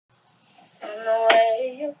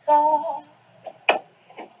talk, to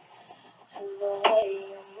the way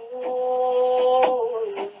you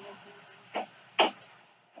move.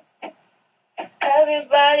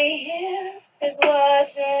 Everybody here is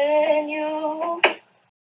watching you.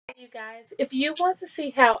 You guys, if you want to see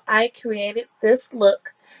how I created this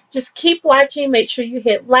look, just keep watching. Make sure you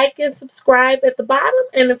hit like and subscribe at the bottom.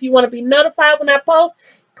 And if you want to be notified when I post,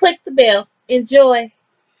 click the bell. Enjoy.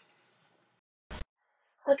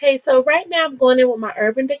 Okay, so right now I'm going in with my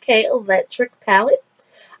Urban Decay Electric palette.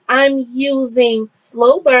 I'm using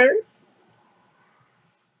Slow Burn.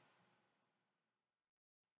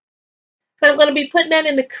 And I'm going to be putting that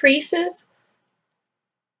in the creases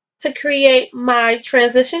to create my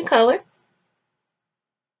transition color.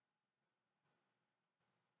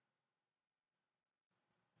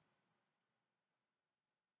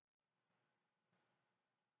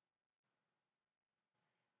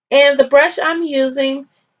 And the brush I'm using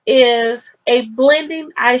is a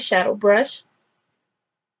blending eyeshadow brush.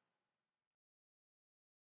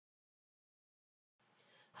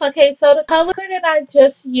 Okay, so the color that I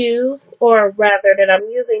just used, or rather that I'm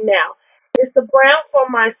using now, is the brown for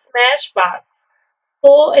my Smashbox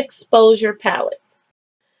Full Exposure palette.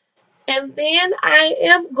 And then I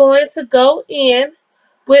am going to go in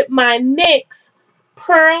with my NYX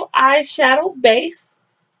Pearl Eyeshadow Base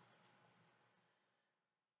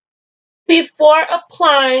before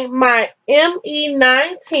applying my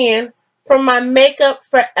ME910 from my Makeup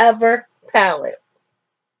Forever palette.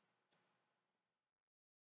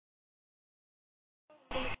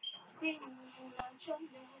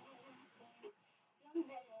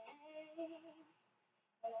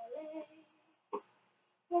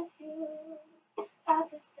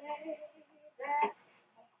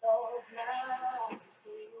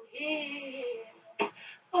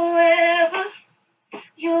 Forever,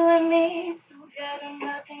 you and me together,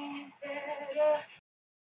 nothing is better.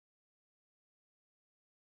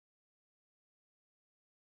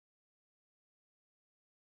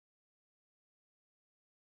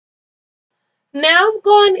 Now I'm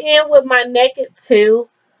going in with my Naked2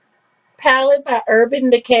 palette by Urban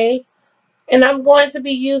Decay. And I'm going to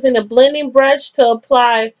be using a blending brush to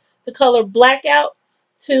apply the color Blackout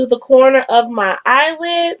to the corner of my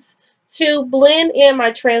eyelids to blend in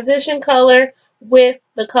my transition color with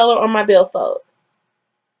the color on my billfold.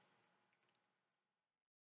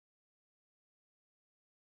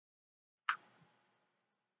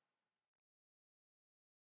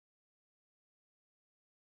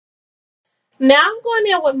 Now I'm going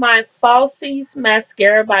in with my Falsies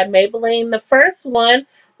mascara by Maybelline. The first one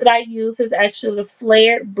that I use is actually the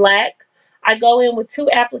Flared Black. I go in with 2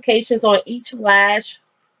 applications on each lash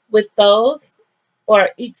with those, or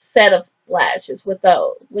each set of lashes with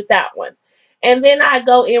that one. And then I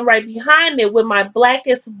go in right behind it with my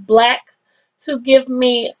Blackest Black to give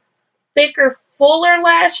me thicker, fuller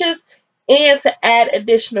lashes and to add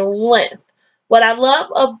additional length. What I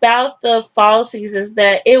love about the falsies is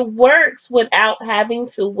that it works without having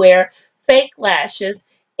to wear fake lashes,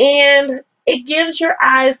 and it gives your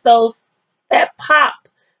eyes that pop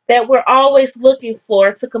that we're always looking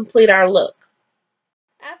for to complete our look.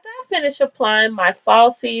 After I finish applying my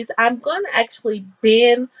falsies, I'm going to actually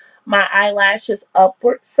bend my eyelashes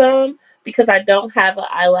upward some because I don't have an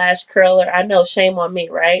eyelash curler. I know, shame on me,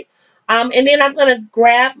 right? And then I'm going to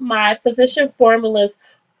grab my Physician Formula's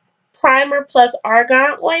Primer plus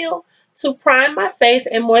Argan oil to prime my face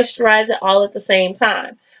and moisturize it all at the same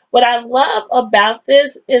time. What I love about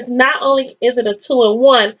this is not only is it a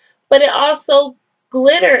 2-in-1, but it also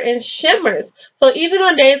glitter and shimmers. So even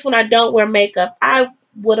on days when I don't wear makeup, I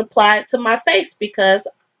would apply it to my face because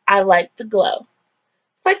I like the glow.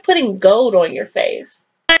 It's like putting gold on your face.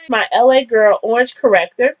 My LA Girl Orange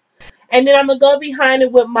Corrector. And then I'm going to go behind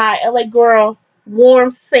it with my LA Girl Warm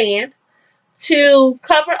Sand to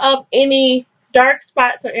cover up any dark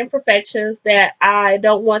spots or imperfections that I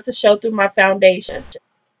don't want to show through my foundation.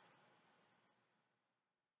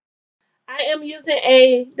 I am using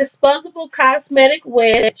a disposable cosmetic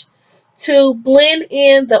wedge to blend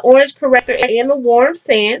in the orange corrector and the warm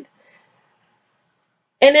sand.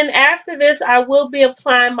 And then after this, I will be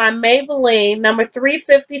applying my Maybelline number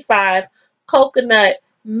 355 Coconut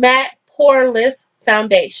Matte Poreless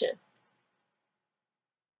Foundation.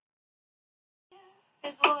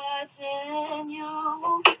 It's watching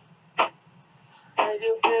you as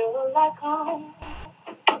you feel like home.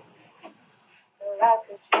 Like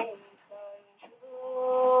a dream come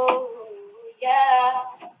true, yeah.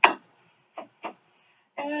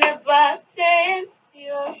 And if I taste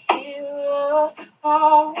your hero,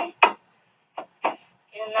 oh,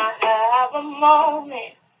 can I have a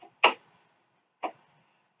moment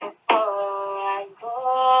before I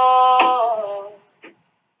go?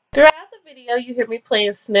 video, you hear me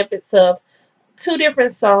playing snippets of two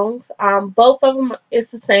different songs. Both of them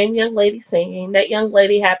is the same young lady singing. That young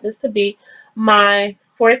lady happens to be my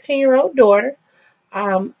 14-year-old daughter.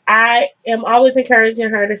 I am always encouraging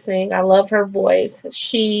her to sing. I love her voice.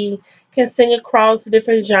 She can sing across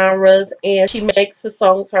different genres and she makes the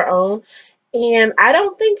songs her own. And I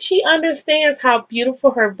don't think she understands how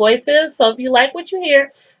beautiful her voice is. So if you like what you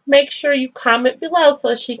hear, make sure you comment below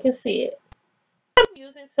so she can see it. I'm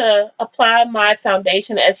using to apply my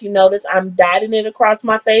foundation. As you notice, I'm dotting it across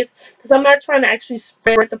my face because I'm not trying to actually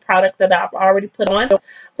spread the product that I've already put on.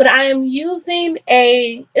 But I am using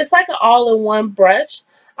it's like an all-in-one brush.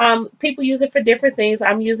 People use it for different things.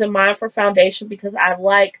 I'm using mine for foundation because I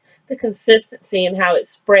like the consistency and how it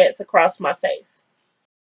spreads across my face.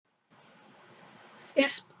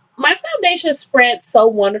 It's my foundation spreads so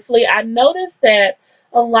wonderfully. I noticed that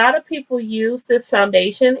a lot of people use this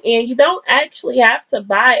foundation and you don't actually have to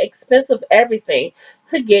buy expensive everything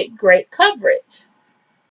to get great coverage.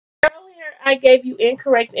 Earlier, I gave you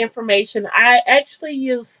incorrect information. I actually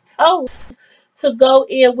used toast to go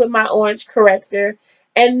in with my orange corrector.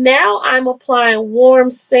 And now I'm applying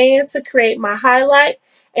warm sand to create my highlight.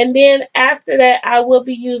 And then after that, I will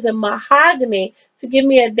be using mahogany to give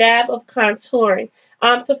me a dab of contouring.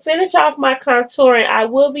 To finish off my contouring, I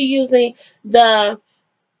will be using the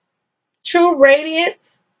True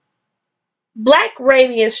Radiance, Black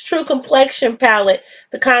Radiance True Complexion Palette,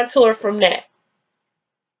 the contour from that.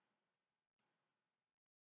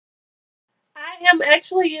 I am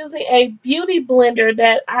actually using a beauty blender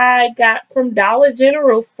that I got from Dollar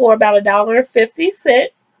General for about $1.50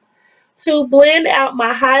 to blend out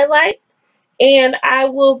my highlight, and I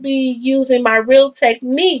will be using my Real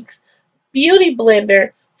Techniques beauty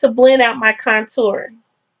blender to blend out my contour.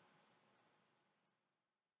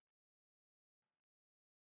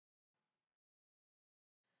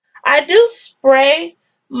 I do spray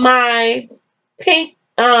my pink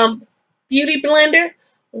beauty blender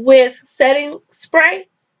with setting spray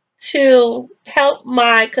to help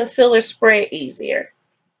my concealer spread easier.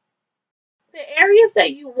 The areas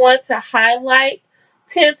that you want to highlight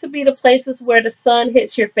tend to be the places where the sun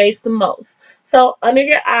hits your face the most. So under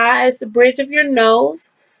your eyes, the bridge of your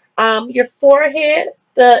nose, your forehead,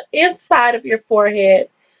 the inside of your forehead,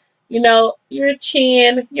 your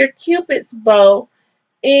chin, your cupid's bow,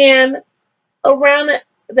 and around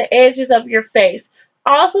the edges of your face.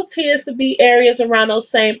 Also tends to be areas around those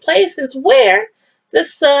same places where the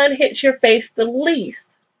sun hits your face the least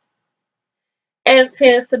and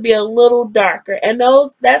tends to be a little darker. And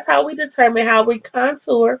that's how we determine how we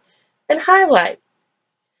contour and highlight.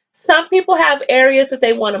 Some people have areas that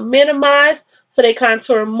they want to minimize, so they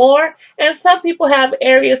contour more, and some people have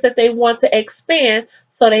areas that they want to expand,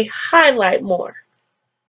 so they highlight more.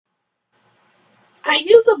 I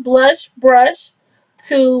use a blush brush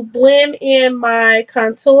to blend in my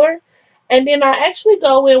contour, and then I actually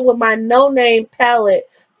go in with my No Name palette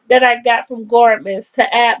that I got from Gordman's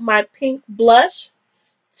to add my pink blush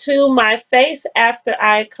to my face after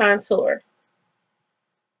I contour.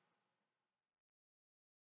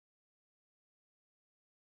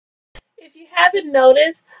 If you haven't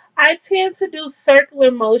noticed, I tend to do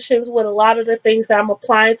circular motions with a lot of the things that I'm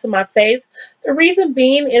applying to my face. The reason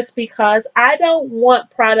being is because I don't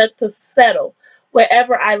want product to settle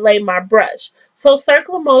wherever I lay my brush. So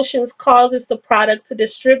circular motions causes the product to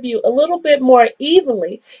distribute a little bit more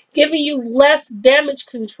evenly, giving you less damage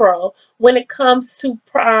control when it comes to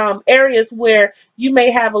areas where you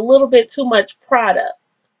may have a little bit too much product.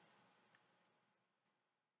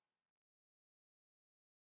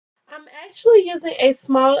 I'm actually using a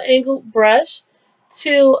small angled brush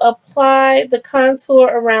to apply the contour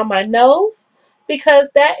around my nose because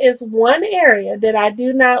that is one area that I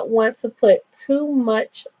do not want to put too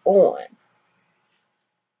much on.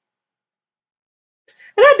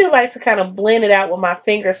 And I do like to kind of blend it out with my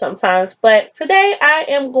finger sometimes, but today I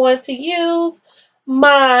am going to use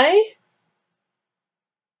my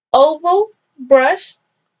oval brush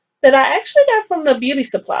that I actually got from the beauty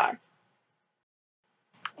supply.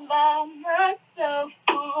 By myself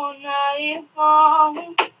all night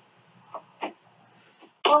long,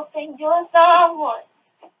 hoping you're someone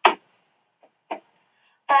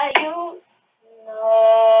I used to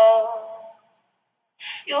know.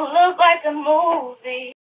 You look like a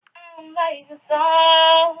movie, I'm like a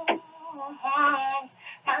song.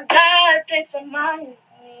 My God, this reminds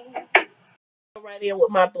me. Right in with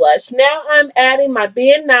my blush. Now I'm adding my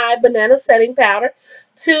B&I banana setting powder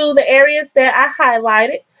to the areas that I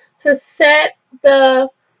highlighted to set the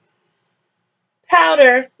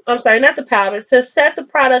powder, I'm sorry, not the powder, to set the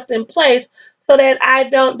product in place so that I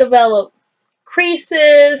don't develop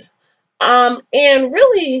creases, And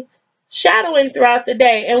really shadowing throughout the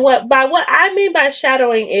day. And what I mean by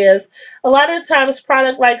shadowing is a lot of the times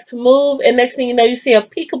product likes to move, and next thing you know, you see a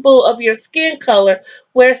peekaboo of your skin color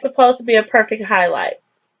where it's supposed to be a perfect highlight.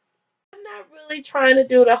 I'm not really trying to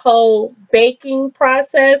do the whole baking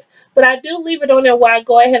process, but I do leave it on there while I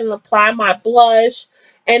go ahead and apply my blush.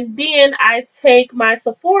 And then I take my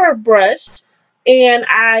Sephora brush and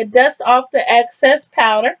I dust off the excess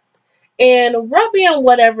powder and rub in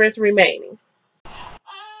whatever is remaining.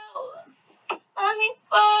 Oh, let me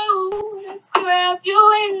fold, grab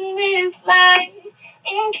you in this light,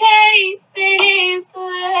 in case it is the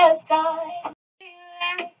last time.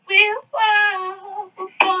 We were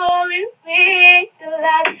before we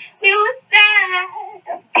realized we were sad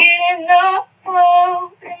of getting up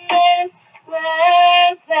hope in this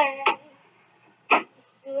last night. You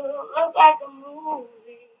still look like a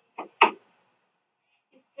movie.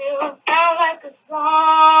 You still sound like a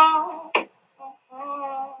song.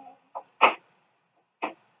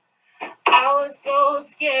 I was so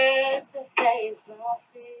scared to face my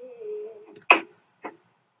fear,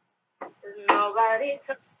 but nobody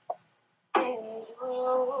took me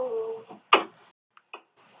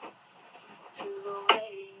to the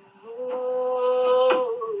way you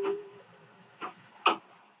move.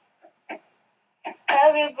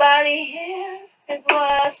 Everybody here is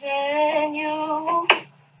watching you,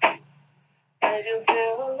 as you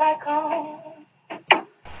feel like home,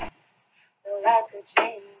 feel like a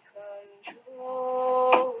dream come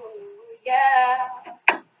true, yeah.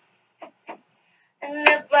 And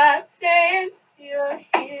if I taste your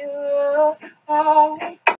hero,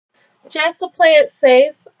 just to play it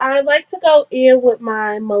safe, I like to go in with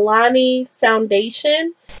my Milani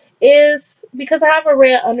foundation. Is because I have a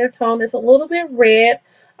red undertone. It's a little bit red,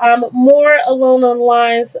 more along the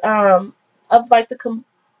lines of like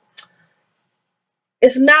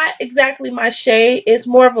it's not exactly my shade. It's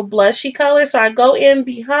more of a blushy color. So I go in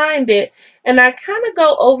behind it and I kind of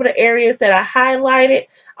go over the areas that I highlighted.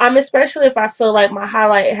 Especially if I feel like my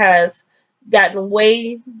highlight has gotten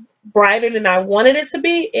way brighter than I wanted it to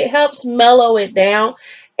be. It helps mellow it down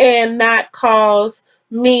and not cause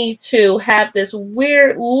me to have this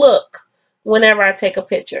weird look whenever I take a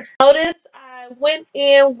picture. Notice I went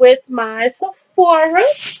in with my Sephora.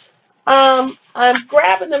 I'm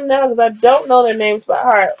grabbing them now because I don't know their names by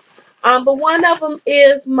heart. But one of them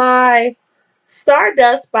is my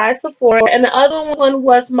Stardust by Sephora, and the other one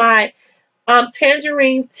was my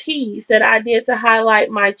Tangerine Tease that I did to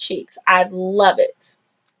highlight my cheeks. I love it.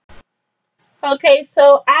 Okay,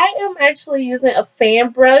 so I am actually using a fan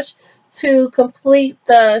brush to complete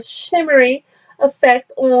the shimmery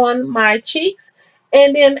effect on my cheeks.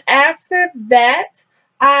 And then after that,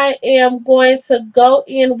 I am going to go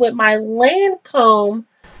in with my Lancome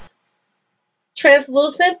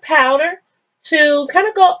translucent powder to kind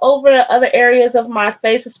of go over the other areas of my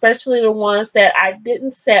face, especially the ones that I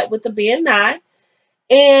didn't set with the BNI.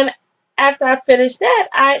 And after I finish that,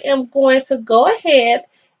 I am going to go ahead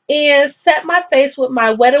and set my face with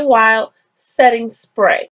my Wet n Wild setting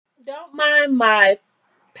spray. Don't mind my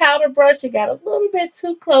powder brush. It got a little bit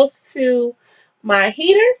too close to my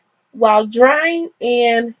heater while drying.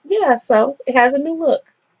 And yeah, so it has a new look.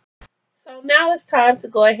 So now it's time to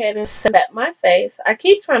go ahead and set my face. I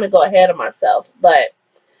keep trying to go ahead of myself,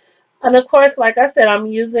 and of course, like I said, I'm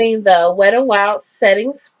using the Wet n Wild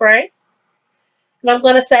setting spray. And I'm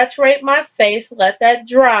going to saturate my face, let that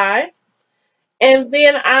dry. And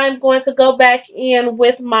then I'm going to go back in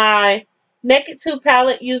with my Naked2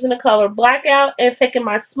 palette using the color Blackout and taking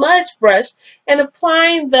my smudge brush and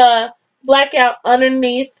applying the blackout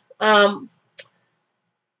underneath on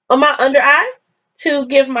my under eye to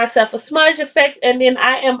give myself a smudge effect. And then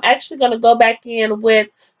I am actually going to go back in with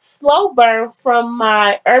Slow Burn from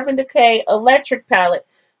my Urban Decay Electric palette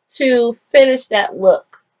to finish that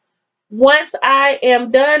look. Once I am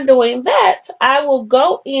done doing that, I will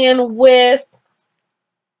go in with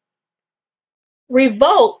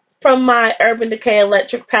Revolt from my Urban Decay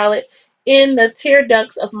Electric palette in the tear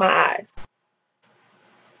ducts of my eyes.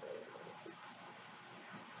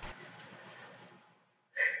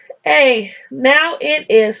 Hey, now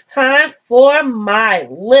it is time for my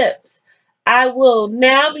lips. I will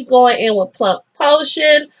now be going in with Plump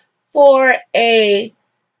Potion for a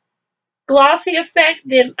glossy effect.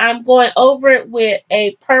 Then I'm going over it with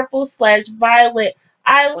a purple/violet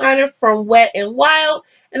eyeliner from Wet n Wild.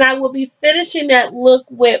 And I will be finishing that look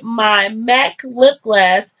with my MAC lip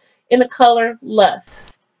gloss in the color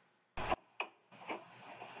Lust.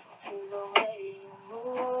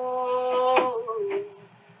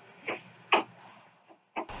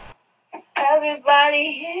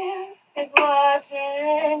 Everybody here is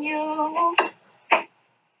watching you.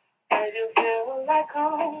 As you feel like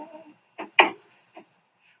home,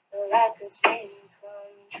 like a dream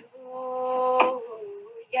come true.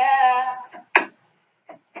 Yeah.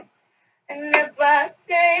 And if I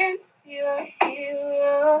sense you're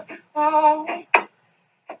here, oh,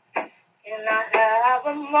 can I have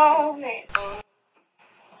a moment?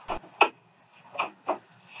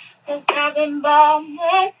 'Cause I've been by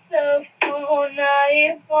myself all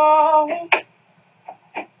night long,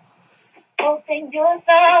 hoping you're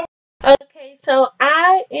some. Okay, so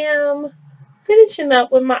I am finishing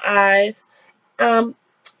up with my eyes. Um,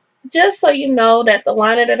 just so you know that the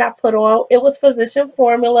liner that I put on, it was Physician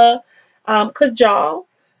Formula Kajal.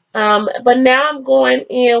 But now I'm going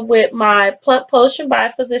in with my Plump Potion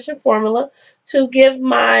by Physician Formula to give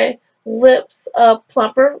my lips a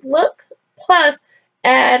plumper look. Plus,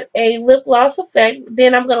 add a lip gloss effect.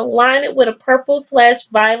 Then I'm going to line it with a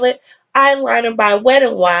purple/violet eyeliner by Wet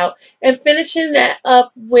n Wild. And finishing that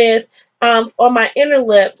up with, on my inner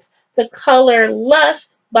lips, the color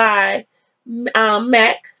Lust by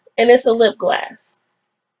MAC, and it's a lip gloss.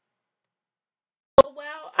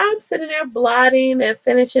 While I'm sitting there blotting and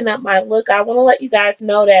finishing up my look, I want to let you guys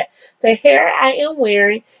know that the hair I am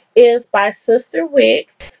wearing is by Sister Wig.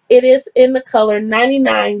 It is in the color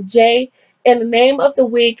 99J, and the name of the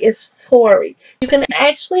wig is Tory. You can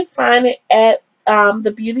actually find it at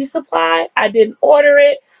the beauty supply. I didn't order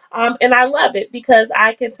it, and I love it because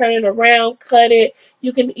I can turn it around, cut it.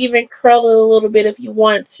 You can even curl it a little bit if you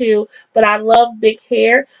want to, but I love big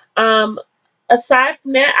hair. Aside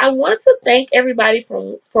from that, I want to thank everybody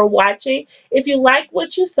for watching. If you like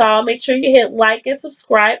what you saw, make sure you hit like and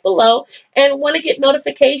subscribe below. And want to get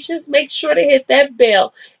notifications, make sure to hit that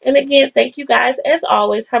bell. And again, thank you guys as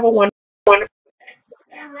always. Have a wonderful day.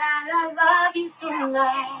 And I love you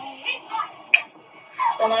tonight.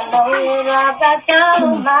 But I know I've got time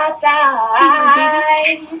on my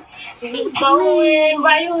side. Keep going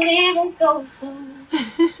while you're leaving so soon.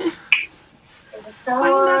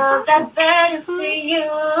 So that's better for you.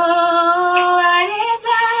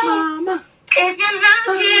 Mama. If you're not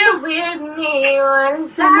here with me, what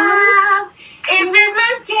is love? If it's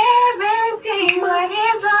not guaranteed, what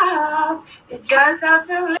is love? You just have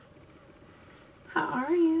to live. How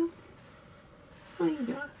are you? What are you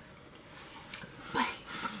doing?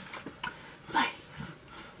 Blaze.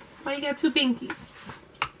 Why you got two pinkies?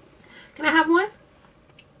 Can I have one?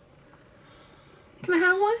 Can I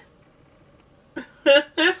have one?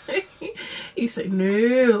 You say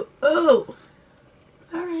no. Oh,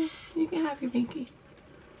 all right. You can have your pinky.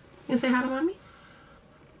 You say hi to mommy.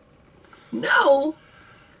 No,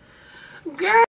 girl.